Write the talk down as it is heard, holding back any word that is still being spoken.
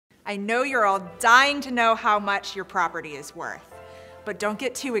I know you're all dying to know how much your property is worth, but don't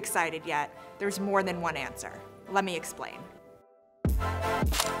get too excited yet. There's more than one answer. Let me explain.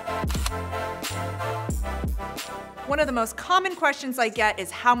 One of the most common questions I get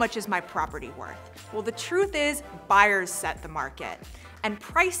is, how much is my property worth? Well, the truth is, buyers set the market. And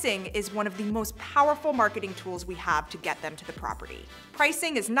pricing is one of the most powerful marketing tools we have to get them to the property.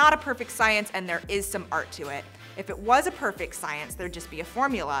 Pricing is not a perfect science, and there is some art to it. If it was a perfect science, there'd just be a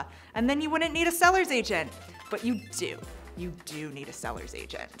formula, and then you wouldn't need a seller's agent. But you do. You do need a seller's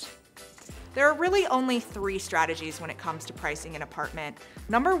agent. There are really only 3 strategies when it comes to pricing an apartment.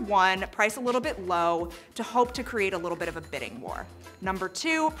 Number 1, price a little bit low to hope to create a little bit of a bidding war. Number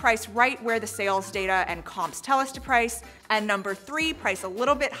 2, price right where the sales data and comps tell us to price. And number 3, price a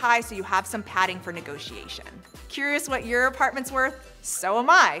little bit high so you have some padding for negotiation. Curious what your apartment's worth? So am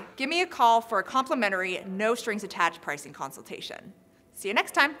I. Give me a call for a complimentary, no strings attached pricing consultation. See you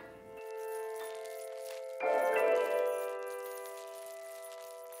next time.